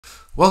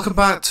Welcome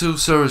back to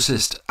Sorare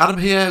Assist. Adam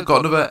here,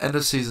 got another end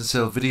of season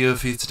sale video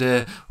for you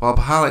today, where I'll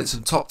be highlighting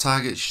some top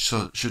targets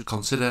you should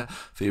consider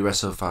for your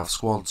SO5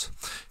 squads.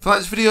 If you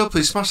like this video,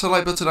 please smash the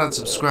like button and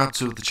subscribe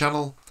to the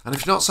channel. And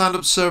if you're not signed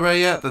up to Sorare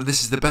yet, then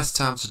this is the best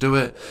time to do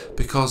it,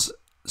 because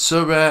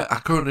Sorare are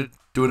currently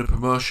doing a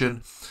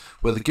promotion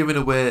where they're giving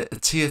away a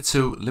tier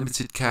 2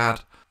 limited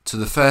card to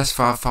the first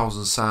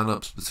 5,000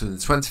 sign-ups between the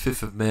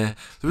 25th of May.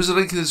 There is a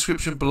link in the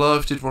description below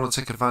if you did want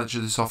to take advantage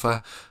of this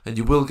offer, and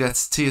you will get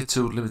a tier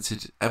 2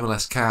 limited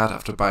MLS card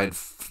after buying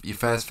your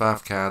first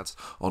 5 cards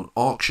on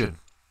auction.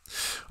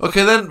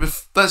 Okay then,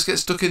 let's get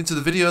stuck into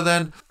the video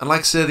then. And like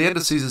I say, the end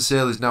of season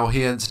sale is now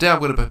here, and today I'm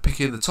going to be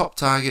picking the top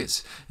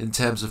targets in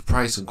terms of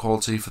price and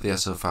quality for the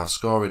SO5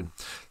 scoring.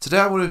 Today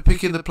I'm going to be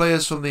picking the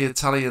players from the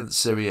Italian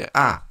Serie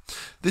A.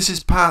 This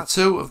is part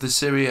 2 of the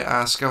Serie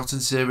A scouting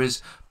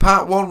series.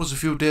 Part 1 was a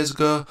few days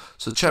ago,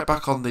 so check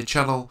back on the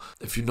channel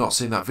if you've not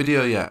seen that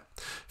video yet.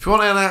 If you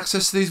want early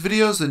access to these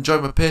videos, then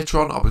join my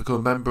Patreon or become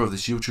a member of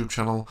this YouTube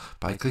channel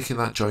by clicking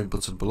that join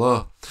button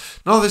below.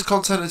 None of this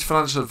content is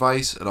financial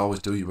advice, and always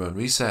do your own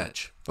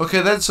research.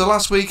 Okay then, so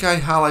last week I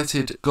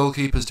highlighted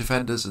goalkeepers,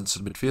 defenders and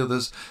some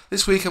midfielders.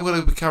 This week I'm going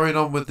to be carrying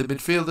on with the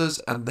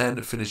midfielders and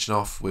then finishing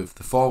off with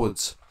the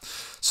forwards.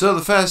 So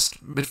the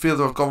first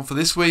midfielder I've gone for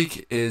this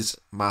week is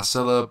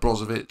Marcelo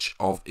Brozovic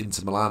of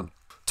Inter Milan.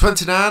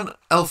 29,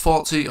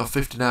 L40 of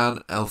 59,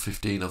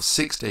 L15 of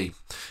 60.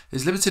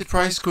 His limited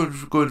price going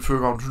for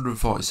around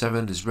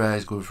 147, his rare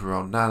is going for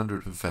around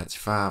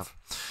 935.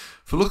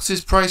 If we look at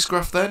his price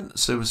graph then,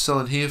 so we're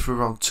selling here for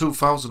around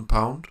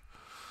 £2,000,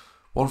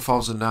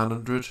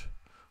 1,900,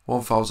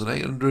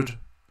 1,800,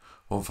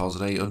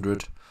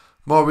 1,800.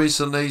 More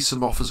recently,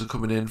 some offers are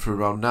coming in for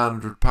around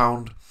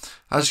 £900.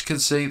 As you can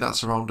see,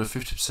 that's around a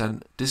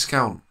 50%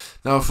 discount.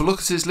 Now if we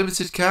look at his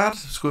limited card,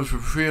 it's going for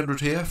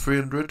 300 here,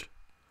 300.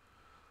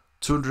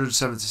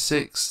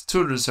 276,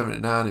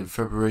 279 in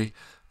February.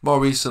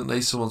 More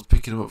recently, someone's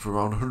picking him up for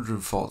around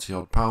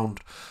 £140 odd.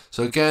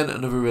 So again,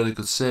 another really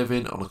good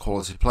saving on a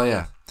quality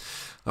player.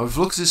 Now, if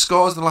you look at his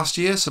scores in the last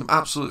year, some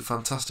absolutely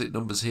fantastic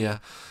numbers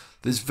here.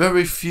 There's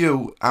very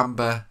few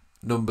amber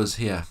numbers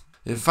here.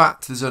 In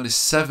fact, there's only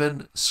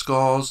 7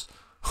 scores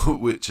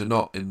which are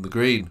not in the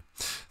green.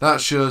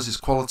 That shows his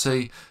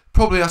quality.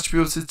 Probably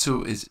attributed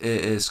to his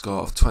AA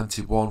score of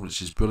 21,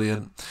 which is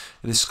brilliant,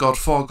 and he's scored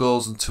 4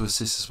 goals and 2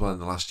 assists as well in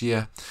the last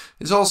year.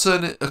 He's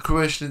also a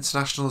Croatian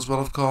international as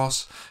well, of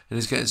course, and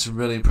he's getting some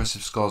really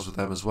impressive scores with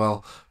them as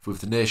well,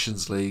 with the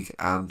Nations League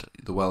and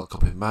the World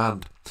Cup in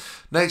mind.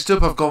 Next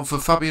up, I've gone for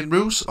Fabian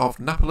Ruiz of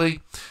Napoli.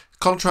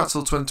 Contract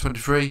till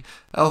 2023,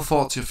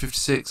 L40 of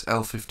 56,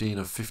 L15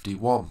 of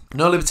 51.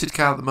 No limited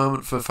card at the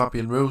moment for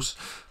Fabian Ruiz,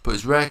 but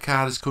his rare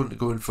card is currently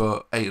going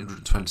for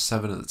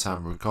 827 at the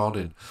time of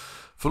recording.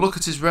 If we look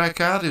at his rare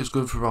card, he was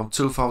going for around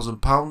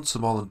 £2,000, so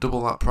more than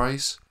double that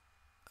price.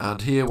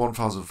 And here,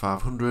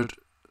 1,500.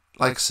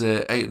 Like I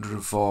say,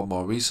 804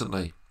 more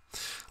recently.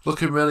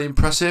 Looking really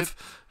impressive.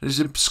 And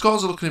his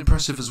scores are looking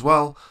impressive as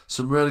well.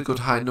 Some really good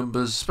high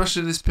numbers, especially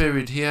in this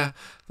period here.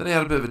 Then he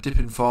had a bit of a dip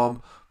in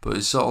form, but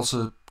he's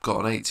also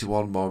got an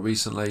 81 more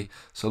recently.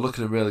 So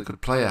looking a really good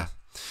player.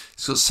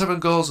 He's got 7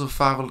 goals and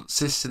 5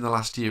 assists in the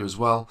last year as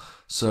well,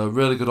 so a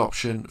really good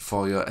option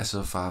for your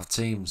SO5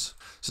 teams.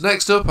 So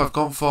next up, I've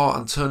gone for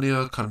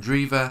Antonio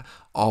Candreva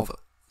of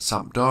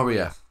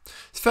Sampdoria.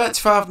 He's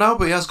 35 now,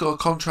 but he has got a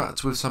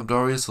contract with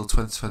Sampdoria till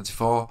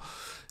 2024.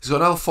 He's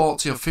got an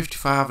L40 of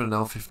 55 and an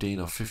L15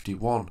 of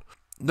 51.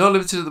 No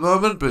limited at the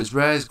moment, but his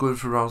rare is going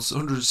for around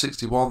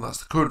 161. That's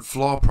the current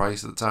floor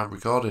price at the time of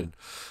recording.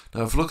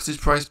 Now if you look at his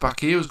price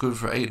back here, it's going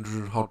for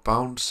 £800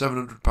 odd,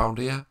 £700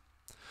 here,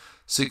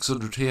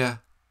 600 here,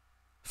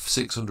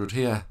 600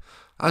 here.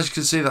 As you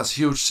can see, that's a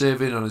huge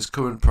saving on his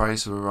current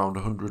price of around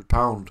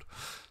 £100.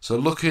 So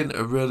looking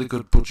a really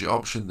good budget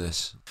option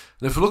this.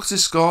 And if we look at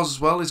his scores as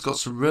well, he's got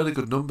some really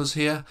good numbers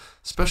here,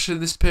 especially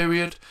in this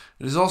period.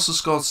 And he's also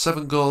scored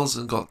 7 goals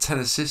and got 10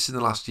 assists in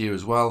the last year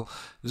as well.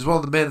 He's one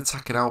of the main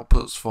attacking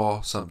outputs for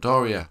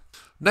Sampdoria.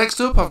 Next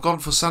up, I've gone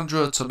for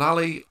Sandro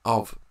Tonali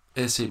of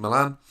AC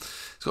Milan.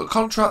 He's got a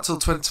contract till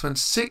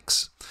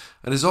 2026,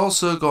 and he's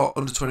also got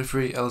under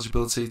 23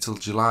 eligibility till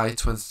July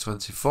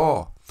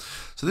 2024.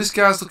 So this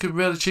guy's looking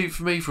really cheap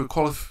for me for a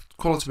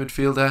quality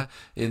midfielder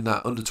in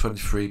that under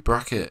 23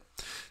 bracket.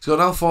 He's got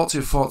an L40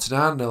 of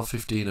 49 and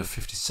L15 of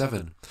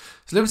 57.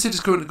 His limited is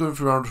currently going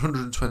for around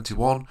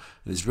 121, and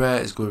his rare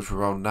is going for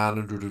around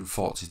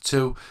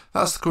 942.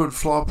 That's the current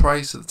floor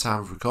price at the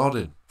time of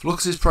recording. If you look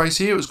at his price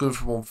here, it's going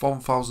from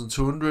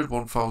 1,200,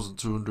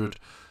 1,200,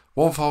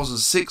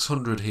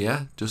 1,600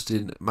 here, just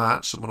in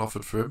March, someone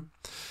offered for him.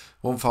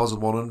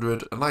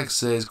 1,100, and like I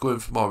say, it's going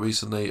for more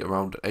recently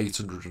around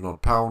 800 and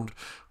odd pound,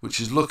 which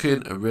is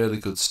looking a really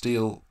good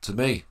steal to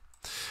me.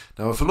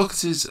 Now if we look at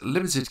his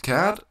limited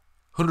card,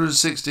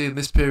 160 in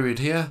this period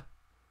here,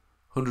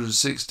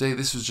 160,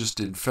 this was just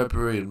in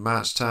February and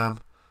March time,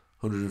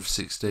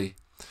 160,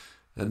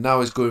 and now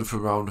he's going for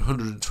around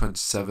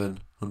 127,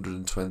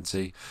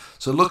 120.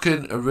 So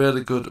looking a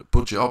really good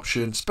budget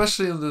option,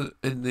 especially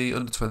in the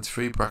under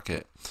 23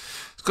 bracket.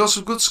 He's got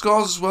some good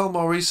scores as well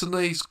more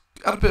recently. He's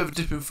had a bit of a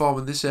dip in form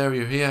in this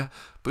area here,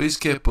 but he's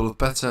capable of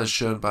better as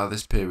shown by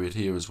this period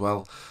here as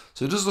well.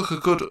 So he does look a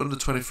good under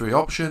 23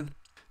 option.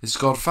 He's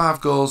scored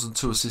 5 goals and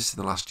 2 assists in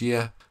the last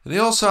year. And he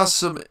also has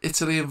some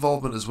Italy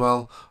involvement as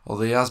well,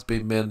 although he has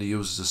been mainly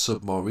used as a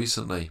sub more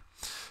recently.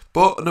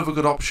 But another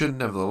good option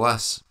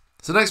nevertheless.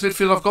 So the next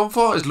midfielder I've gone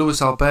for is Luis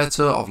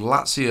Alberto of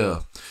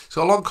Lazio. He's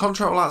got a long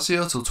contract with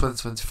Lazio till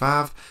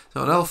 2025. He's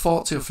got an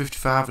L40 of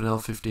 55 and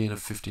L15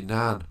 of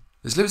 59.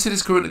 His limited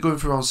is currently going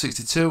for around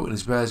 62 and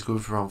his rare is going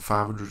for around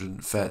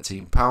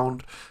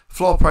 £513.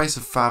 Floor price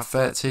of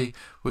 £530,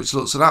 which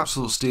looks an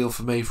absolute steal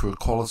for me for a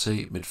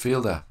quality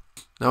midfielder.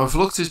 Now if I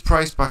look at his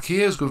price back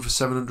here, he's going for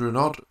 700 and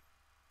odd.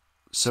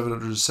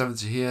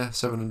 770 here,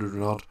 700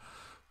 and odd.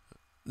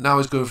 Now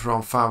he's going for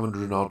around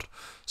 500 and odd.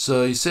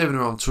 So he's saving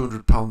around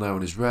 £200 now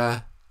in his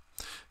rare.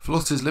 If I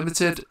look at his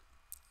limited,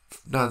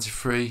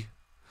 93,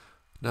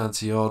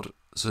 90 odd.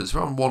 So it's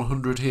around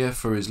 100 here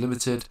for his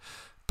limited.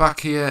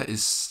 Back here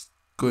is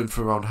going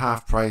for around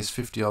half price,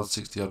 50 odd,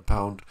 60 odd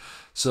pound.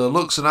 So it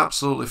looks an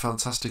absolutely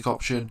fantastic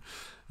option.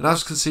 And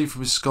as you can see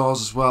from his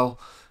scores as well,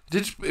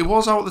 it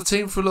was out of the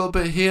team for a little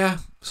bit here.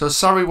 So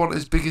Sarri wasn't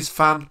his biggest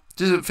fan.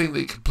 Didn't think that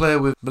he could play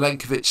with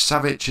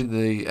Milenkovic-Savic in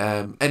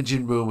the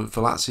engine room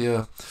for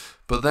Lazio.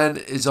 But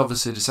then he's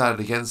obviously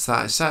decided against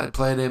that. He started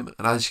playing him,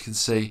 and as you can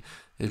see,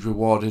 he's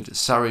rewarded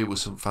Sarri with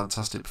some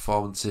fantastic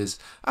performances,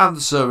 and the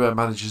Sorare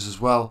managers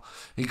as well,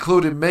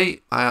 including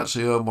me. I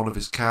actually own one of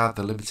his cards,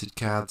 the limited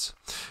cards.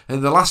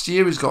 In the last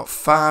year, he's got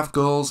 5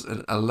 goals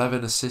and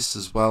 11 assists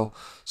as well.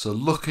 So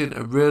looking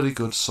a really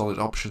good, solid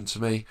option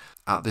to me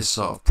at this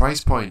sort of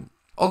price point.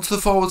 On to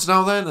the forwards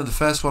now then, and the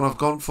first one I've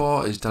gone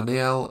for is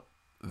Daniele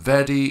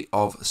Verdi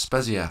of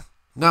Spezia.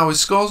 Now his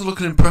scores are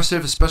looking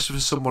impressive, especially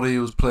for somebody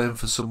who was playing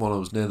for someone who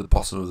was near the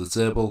bottom of the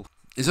table.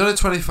 He's only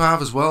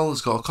 25 as well,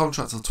 he's got a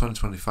contract until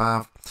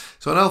 2025.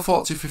 So an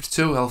L40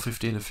 52,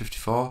 L15 and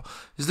 54.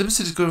 His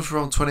limited is going for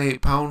around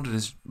 £28 and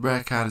his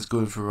rare card is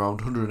going for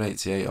around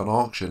 188 on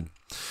auction.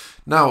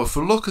 Now if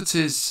we look at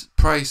his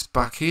price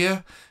back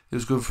here, he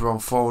was going for around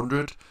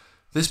 400.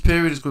 This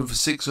period is going for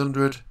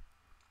 600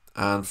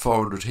 and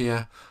 400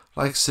 here.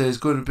 Like I say, he's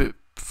going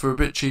for a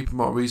bit cheaper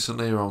more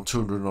recently, around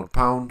 200 odd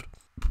pound.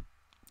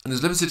 And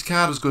his limited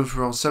card was going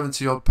for around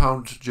 70 odd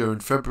pound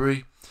during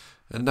February.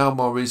 And now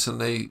more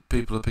recently,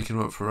 people are picking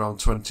him up for around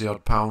 20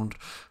 odd pound,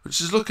 which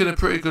is looking a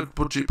pretty good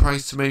budget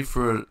price to me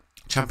for a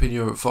Champion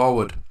Europe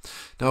forward.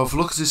 Now if we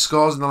look at his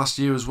scores in the last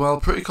year as well,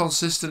 pretty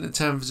consistent in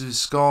terms of his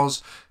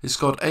scores. He's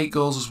scored 8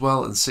 goals as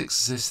well and 6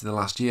 assists in the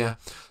last year.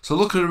 So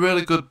looking at a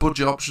really good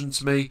budget option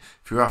to me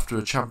if you're after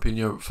a Champion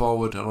Europe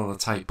forward and on a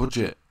tight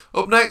budget.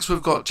 Up next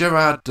we've got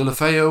Gerard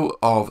Deulofeu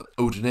of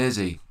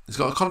Udinese. He's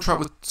got a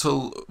contract with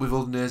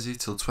Udinese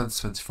till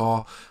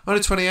 2024.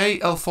 Only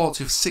 28,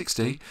 L40 of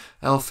 60,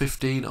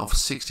 L15 of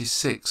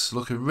 66.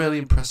 Looking really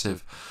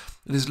impressive.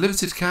 And his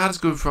limited card is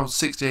going for around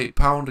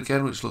 £68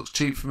 again, which looks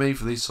cheap for me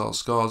for these sort of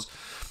scores.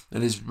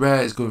 And his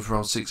rare is going for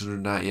around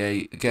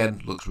 698.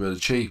 Again, looks really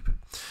cheap.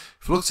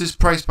 If you look at his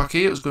price back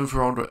here, it was going for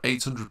around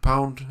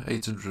 £800,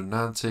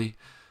 890,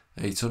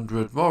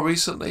 800. More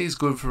recently, he's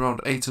going for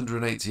around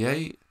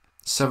 888,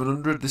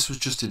 700. This was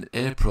just in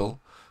April.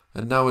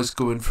 And now he's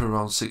going for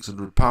around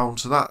 £600.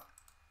 So that,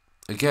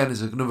 again,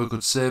 is another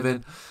good saving.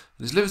 And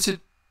his limited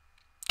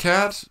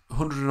card,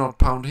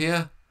 £100 odd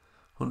here,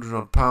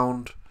 £100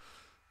 odd.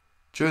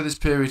 During this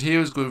period here,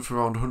 he's going for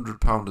around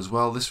 £100 as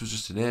well. This was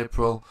just in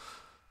April.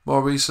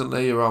 More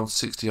recently, around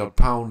 £60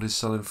 odd is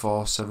selling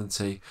for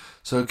 70.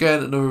 So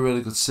again, another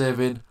really good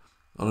saving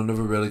on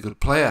another really good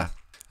player.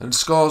 And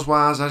scores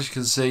wise, as you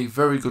can see,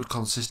 very good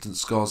consistent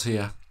scores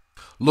here.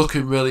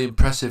 Looking really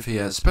impressive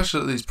here,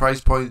 especially at these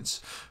price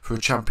points for a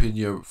Champion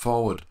Europe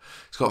forward.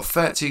 He's got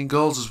 13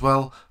 goals as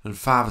well and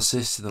 5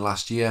 assists in the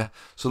last year,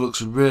 so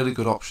looks a really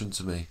good option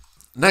to me.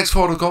 Next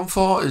forward I've gone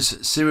for is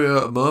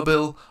Ciro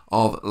Immobile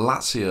of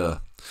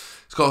Lazio.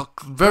 He's got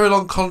a very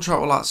long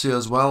contract with Lazio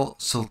as well,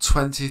 till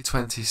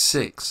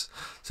 2026.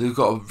 So you've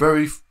got a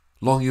very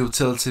long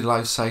utility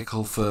life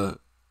cycle for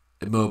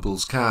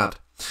Immobile's card.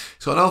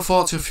 He's got an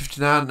L40 of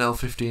 59 and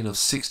L15 of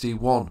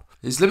 61.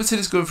 His limited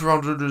is going for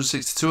around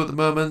 162 at the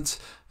moment,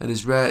 and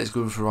his rare is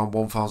going for around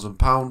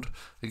 £1,000.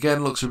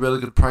 Again, looks a really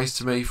good price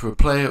to me for a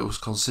player who's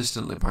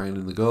consistently banging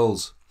in the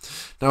goals.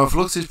 Now, if you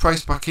look at his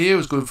price back here,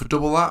 it's going for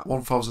double that,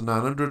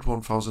 1,900,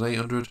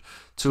 1,800,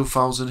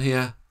 2,000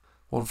 here,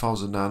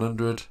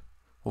 1,900,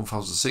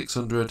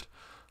 1,600.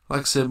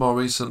 Like I say, more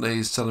recently,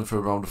 he's selling for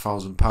around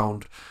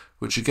 £1,000,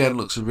 which again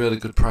looks a really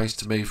good price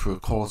to me for a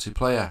quality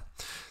player.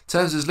 In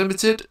terms of his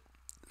limited,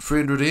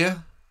 300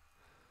 here,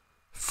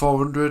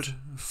 400,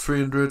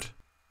 300,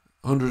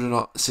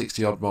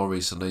 160 odd more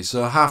recently.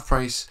 So a half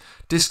price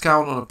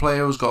discount on a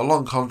player who's got a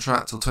long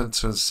contract till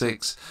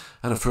 2026,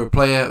 and for a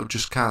player who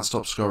just can't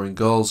stop scoring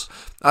goals.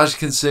 As you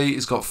can see,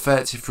 he's got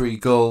 33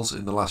 goals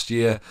in the last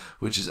year,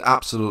 which is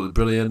absolutely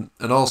brilliant,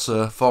 and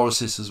also 4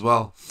 assists as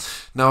well.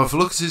 Now if we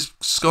look at his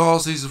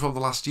scores, these are from the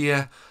last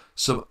year,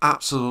 some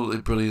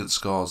absolutely brilliant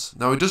scores.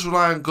 Now he does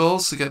rely on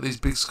goals to get these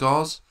big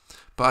scores,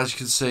 but as you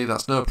can see,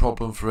 that's no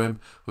problem for him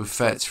with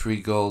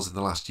 33 goals in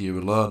the last year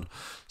alone.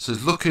 So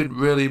he's looking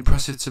really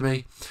impressive to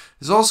me.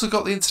 He's also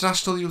got the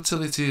international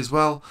utility as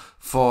well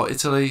for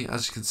Italy.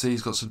 As you can see,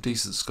 he's got some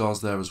decent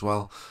scores there as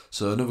well.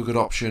 So another good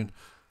option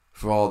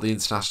for all the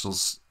international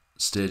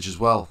stage as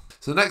well.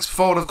 So the next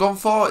forward I've gone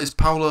for is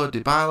Paulo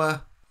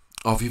Dybala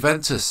of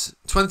Juventus.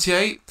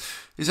 28.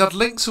 He's had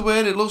links away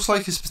and it looks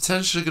like he's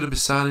potentially going to be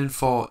signing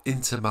for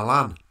Inter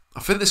Milan. I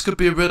think this could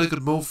be a really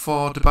good move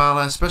for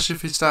Dybala, especially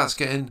if he starts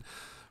getting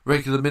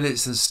regular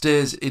minutes and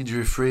stays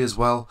injury free as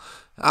well.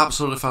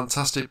 Absolutely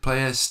fantastic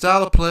player.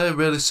 Style of play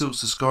really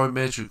suits the scoring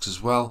matrix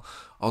as well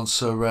on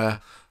Sorare. I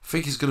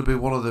think he's going to be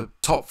one of the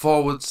top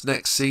forwards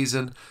next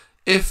season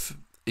if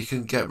he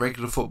can get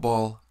regular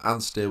football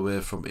and stay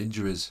away from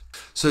injuries.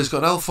 So he's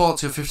got an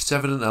L40 of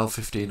 57 and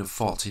L15 of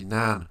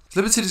 49.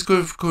 Limited is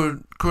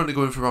currently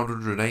going for around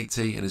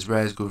 180 and his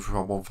rare is going for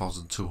around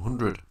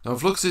 1,200. Now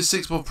if you look at his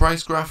 6-month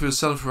price graph, he was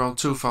selling for around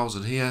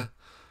 2,000 here,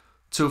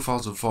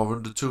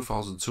 2,400,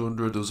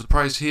 2,200. There was a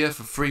price here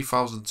for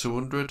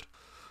 3,200,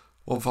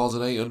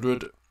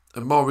 1,800,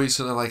 and more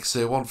recently, like I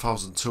say,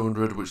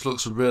 1,200, which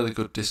looks a really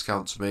good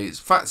discount to me. In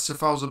fact, it's a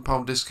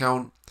 £1,000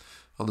 discount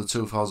on the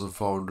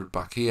 2,400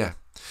 back here.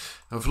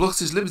 And if you look at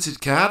his limited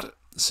card,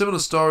 similar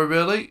story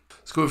really.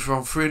 It's going for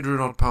around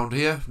 £300 odd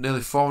here, nearly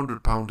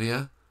 £400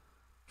 here,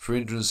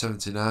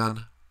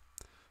 379.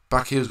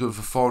 Back here is going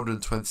for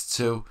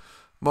 422.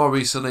 More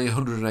recently,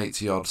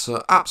 180 odd.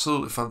 So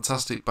absolutely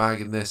fantastic bag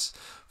in this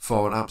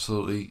for an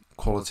absolutely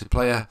quality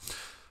player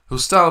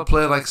whose style of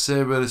play, like I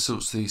say, really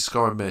suits the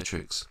scoring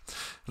matrix.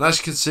 And as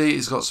you can see,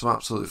 he's got some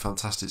absolutely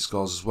fantastic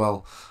scores as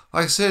well.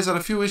 Like I say, he's had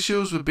a few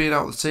issues with being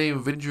out of the team,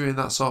 with injury and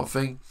that sort of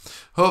thing.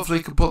 Hopefully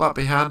he can put that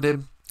behind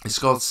him. He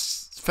scored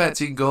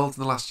 13 goals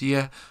in the last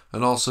year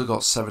and also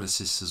got 7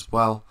 assists as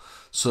well.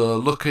 So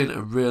looking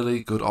a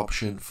really good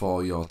option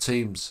for your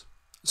teams.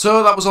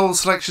 So that was all the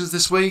selections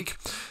this week.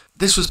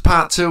 This was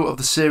part 2 of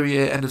the Serie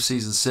A end of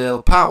season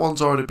sale. Part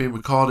 1's already been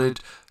recorded.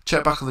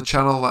 Check back on the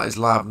channel, that is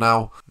live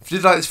now. If you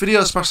did like this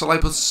video, smash that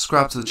like button,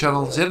 subscribe to the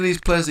channel. If there's any of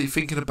these players that you're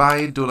thinking of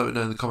buying, do let me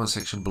know in the comment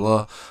section below.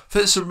 I think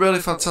there's some really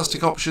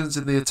fantastic options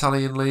in the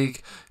Italian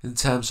league in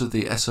terms of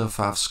the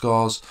SO5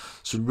 scores.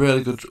 Some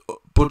really good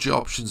budget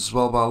options as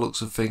well by the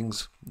looks of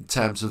things in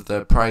terms of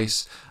their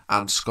price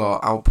and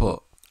score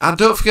output. And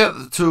don't forget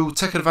to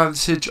take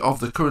advantage of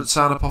the current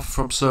sign-up offer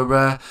from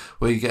Sorare,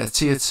 where you get a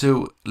Tier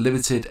 2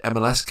 limited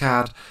MLS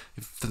card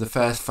for the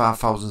first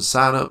 5,000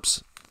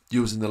 sign-ups,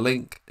 using the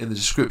link in the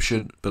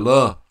description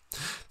below.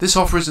 This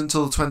offer is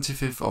until the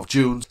 25th of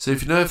June, so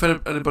if you know if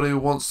anybody who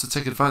wants to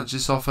take advantage of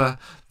this offer,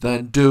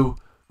 then do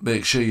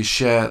make sure you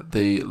share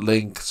the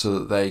link so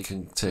that they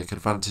can take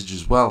advantage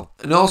as well.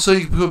 And also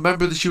you can become a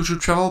member of this YouTube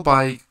channel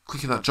by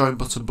clicking that join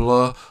button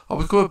below, or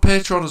become a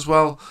patron as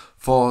well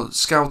for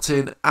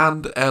scouting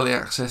and early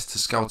access to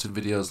scouting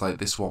videos like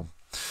this one.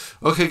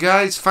 Okay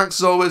guys, thanks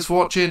as always for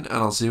watching and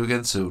I'll see you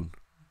again soon.